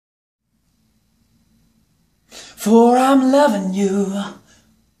For I'm loving you.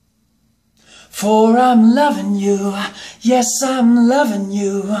 For I'm loving you. Yes, I'm loving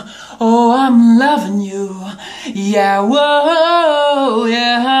you. Oh, I'm loving you. Yeah, whoa,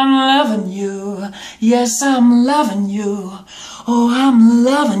 yeah, I'm loving you. Yes, I'm loving you. Oh, I'm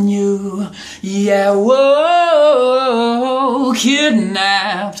loving you. Yeah, whoa,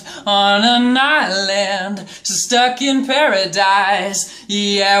 kidnapped on an island, stuck in paradise.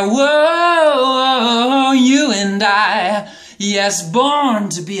 Yeah, whoa, you and I. Yes, born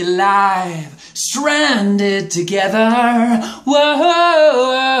to be alive, stranded together.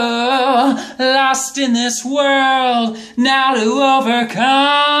 Whoa, lost in this world, now to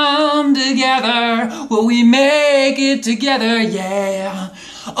overcome together. Will we make it together? Yeah.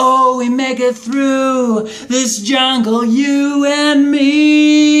 Oh, we make it through this jungle, you and me.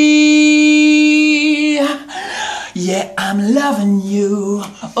 Yeah, I'm loving you.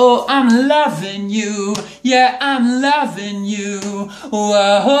 Oh, I'm loving you. Yeah, I'm loving you.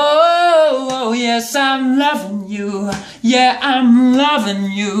 Whoa, yes, I'm loving you. Yeah, I'm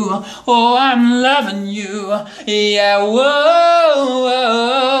loving you. Oh, I'm loving you. Yeah, whoa,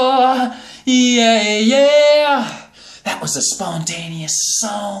 yeah, yeah. That was a spontaneous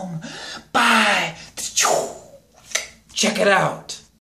song. Bye. Check it out.